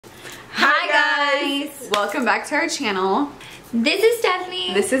welcome back to our channel. This is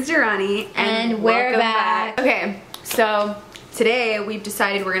Stephanie. This is DURRANI. And we're back. Okay, so today we've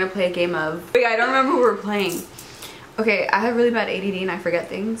decided we're gonna play a game of... Wait, I don't remember what we're playing. Okay, I have really bad ADD and I forget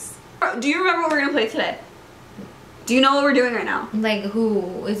things. Do you remember what we're gonna play today? Do you know what we're doing right now? Like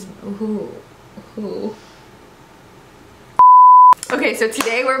who? Okay, so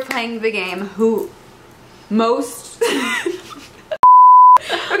today we're playing the game Who Most...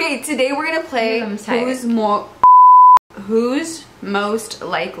 Okay, today we're gonna play Who's Most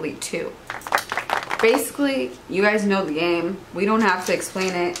Likely To. Basically, you guys know the game. We don't have to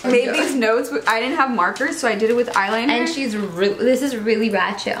explain it. I made these notes, but I didn't have markers, so I did it with eyeliner. And this is really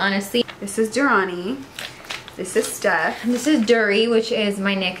ratchet, honestly. This is DURRANI. This is Steph. This is Durry, which is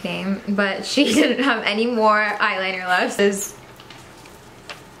my nickname, but she didn't have any more eyeliner left. This is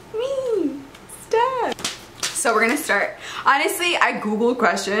me, Steph. So we're gonna start. Honestly, I Googled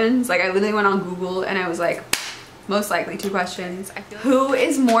questions. Like, I literally went on Google and I was like, most likely 2 questions. I feel like who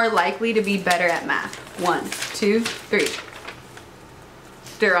is more likely to be better at math? 1, 2, 3.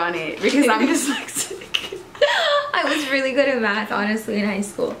 DURRANI, because I'm dyslexic. I was really good at math, honestly, in high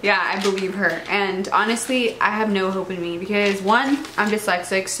school. Yeah, I believe her. And honestly, I have no hope in me because 1, I'm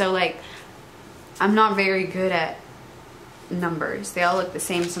dyslexic, so like, I'm not very good at numbers. They all look the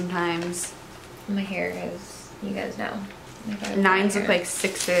same sometimes. My hair is, you guys know. 9s look like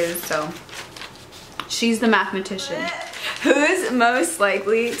 6s, so she's the mathematician. Who's most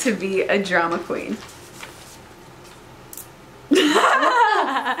likely to be a drama queen?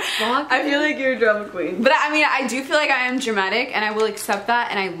 I feel like you're a drama queen. But I mean, I do feel like I am dramatic and I will accept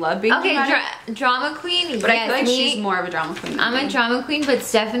that, and I love being dramatic. Drama queen, but yes, I feel like she's more of a drama queen than I'm a drama queen, but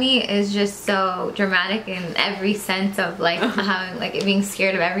Stephanie is just so dramatic in every sense of like having, like, being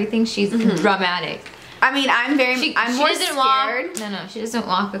scared of everything. She's dramatic. I'm more scared. She doesn't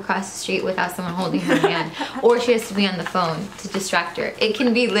walk across the street without someone holding her hand. Or she has to be on the phone to distract her. It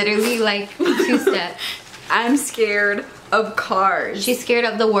can be literally like 2 steps. I'm scared of cars. She's scared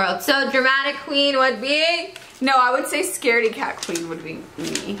of the world. So dramatic queen would be? No, I would say scaredy cat queen would be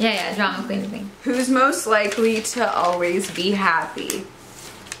me. Yeah, drama queen would be. Who's most likely to always be happy?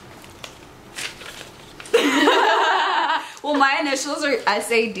 Well, my initials are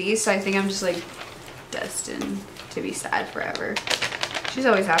SAD, so I think I'm just like destined to be sad forever. She's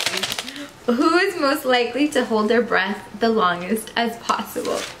always happy. Who is most likely to hold their breath the longest as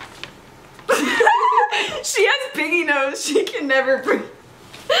possible? She has piggy nose. She can never breathe.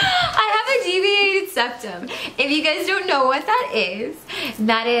 I have a deviated septum. If you guys don't know what that is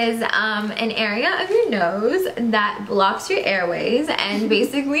an area of your nose that blocks your airways, and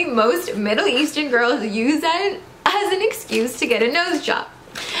basically most Middle Eastern girls use that as an excuse to get a nose job.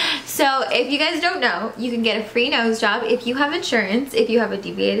 So if you guys don't know, you can get a free nose job if you have insurance, if you have a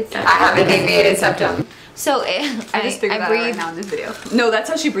deviated septum. I have a deviated septum. So I just figured that out right now in this video. No, that's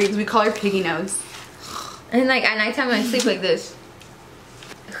how she breathes. We call her piggy nose. And like at nighttime I sleep like this.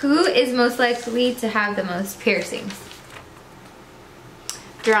 Who is most likely to have the most piercings?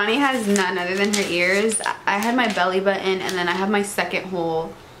 DURRANI has none other than her ears. I had my belly button, and then I have my second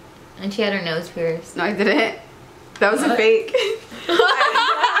hole. And she had her nose pierced. No, I didn't. That was a fake.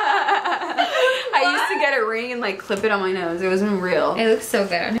 I used to get a ring and like clip it on my nose. It wasn't real. It looks so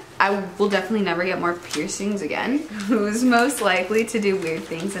good. I will definitely never get more piercings again. Who's most likely to do weird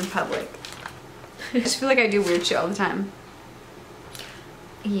things in public? I just feel like I do weird shit all the time.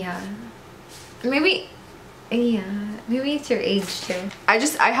 Yeah. Maybe it's your age too.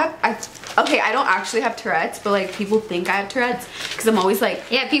 Okay, I don't actually have Tourette's, but like people think I have Tourette's because I'm always like...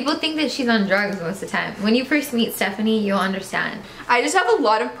 Yeah, people think that she's on drugs most of the time. When you first meet Stephanie, you'll understand. I just have a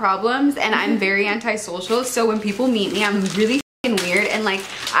lot of problems and I'm very antisocial, so when people meet me, I'm really f***ing weird, and like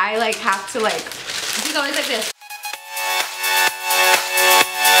I like have to like... She's always like this.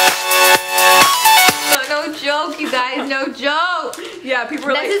 No joke, you guys, no joke. Yeah, people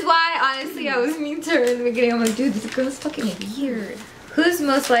are like... This is why, honestly, I was mean to her in the beginning. I'm like, dude, this girl's fucking weird. Who's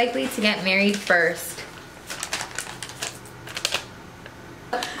most likely to get married first?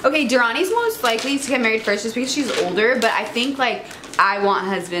 Okay, DURRANI's most likely to get married first just because she's older, but I think like I want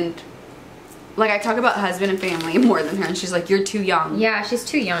husband... Like I talk about husband and family more than her, and she's like, you're too young. Yeah, she's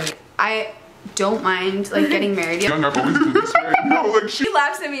too young. I don't mind like getting married. Young, I've always did this, right? No, like she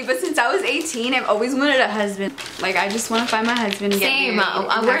laughs at me, but since I was 18, I've always wanted a husband. Like I just want to find my husband and get married.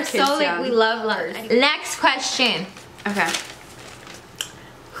 Same. We're so like we love love. Next question. Okay.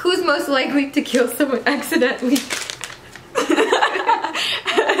 Who's most likely to kill someone accidentally?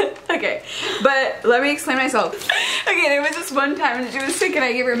 Okay, but let me explain myself. Okay, there was this one time that she was sick and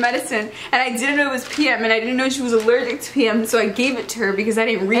I gave her medicine and I didn't know it was PM and I didn't know she was allergic to PM, so I gave it to her because I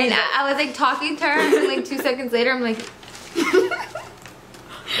didn't read it. I was like talking to her and like 2 seconds later I'm like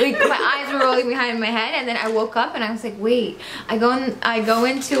like my eyes were rolling behind my head, and then I woke up and I was like, wait. I go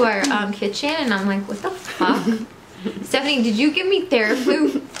into our kitchen and I'm like, what the fuck? Stephanie, did you give me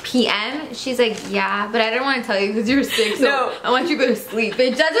Theraflu PM? She's like, yeah, but I didn't want to tell you because you were sick, so no. I want you to go to sleep,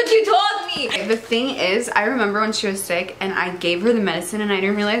 bitch. That's what you told me. The thing is, I remember when she was sick and I gave her the medicine and I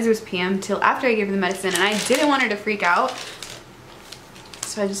didn't realize it was PM till after I gave her the medicine, and I didn't want her to freak out,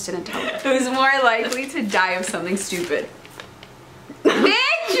 so I just didn't tell her. Who's more likely to die of something stupid?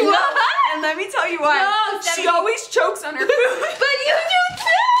 Bitch, what? And let me tell you why. No, she always chokes on her food. But you do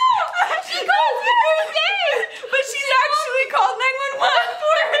too! She calls every day! But she's actually called 911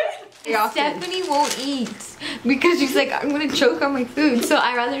 for it. Stephanie won't eat because she's like, I'm gonna choke on my food, so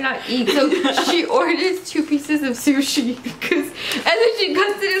I'd rather not eat. So she orders 2 pieces of sushi and then she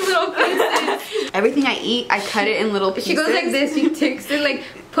cuts it in little pieces. Everything I eat, I cut it in little pieces. She goes like this, she takes it like,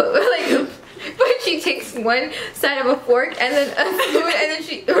 but she takes one side of a fork and then a spoon and then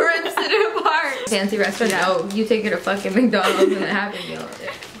she rips it apart. Fancy restaurant, no, you take it to fucking McDonald's and a Happy Meal.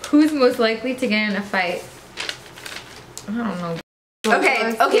 Who's most likely to get in a fight? I don't know.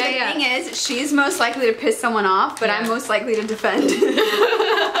 Okay, the thing is, she's most likely to piss someone off, but I'm most likely to defend.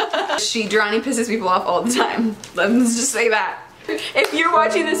 DURRANI pisses people off all the time. Let's just say that. If you're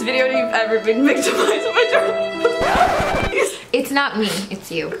watching this video and you've ever been victimized by DURRANI, it's not me,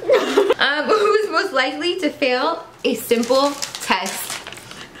 it's you. Who's most likely to fail a simple test?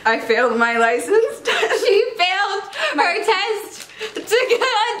 I failed my license test. She failed her test to get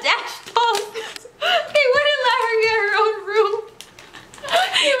on dash post. They wouldn't let her get her own room.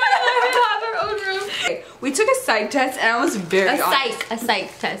 They wouldn't let her have her own room. We took a psych test and I was very honest. A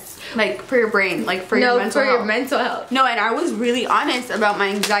psych test. Like for your brain, like for your mental health. No, for your mental health. No, and I was really honest about my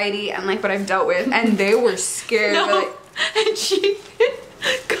anxiety and like what I've dealt with, and they were scared. No, like, and she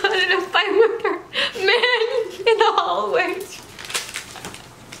got in a fight with her man in the hallway.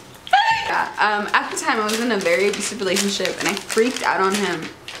 Yeah, at the time I was in a very abusive relationship and I freaked out on him.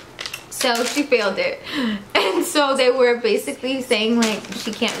 So she failed it. And so they were basically saying like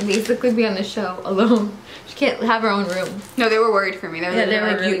she can't basically be on the show alone. She can't have her own room. No, they were worried for me. They were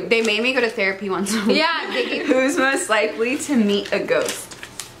like, really... they made me go to therapy once a week. Yeah. Who's most likely to meet a ghost?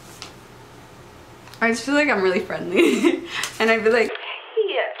 I just feel like I'm really friendly. And I'd be like,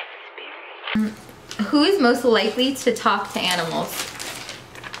 hey, spirit. Who is most likely to talk to animals?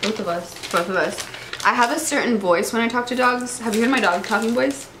 Both of us. Both of us. I have a certain voice when I talk to dogs. Have you heard my dog talking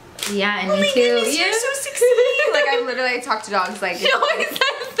voice? Yeah, and oh me my too. Goodness, yeah. You're so sexy. Like I talk to dogs like. She always says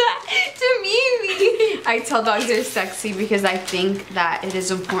that to me. I tell dogs they're sexy because I think that it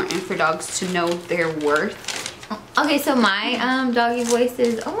is important for dogs to know their worth. Okay, so my doggy voice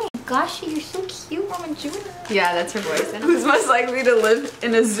is, oh my gosh, you're so cute, Mama Juna. Yeah, that's her voice. And who's most likely to live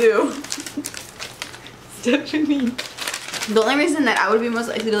in a zoo? Stephanie. The only reason that I would be most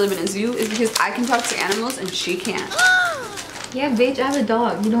likely to live in a zoo is because I can talk to animals and she can't. Yeah, bitch, I have a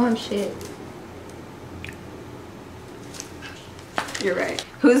dog. You don't have shit. You're right.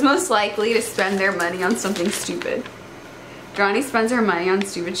 Who's most likely to spend their money on something stupid? DURRANI spends her money on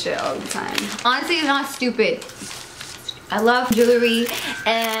stupid shit all the time. Honestly, it's not stupid. I love jewelry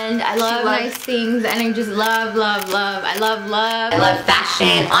and I love nice things and I just love. I love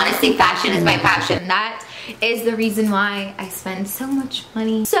fashion. Honestly, fashion is my passion. That is the reason why I spend so much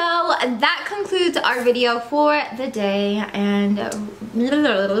money. So that concludes our video for the day, and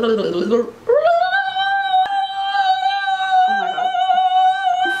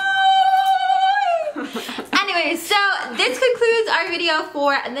anyway, so this concludes our video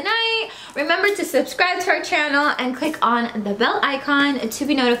for the night. Remember to subscribe to our channel and click on the bell icon to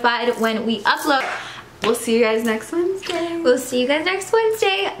be notified when we upload. We'll see you guys next Wednesday. We'll see you guys next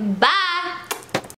Wednesday. Bye.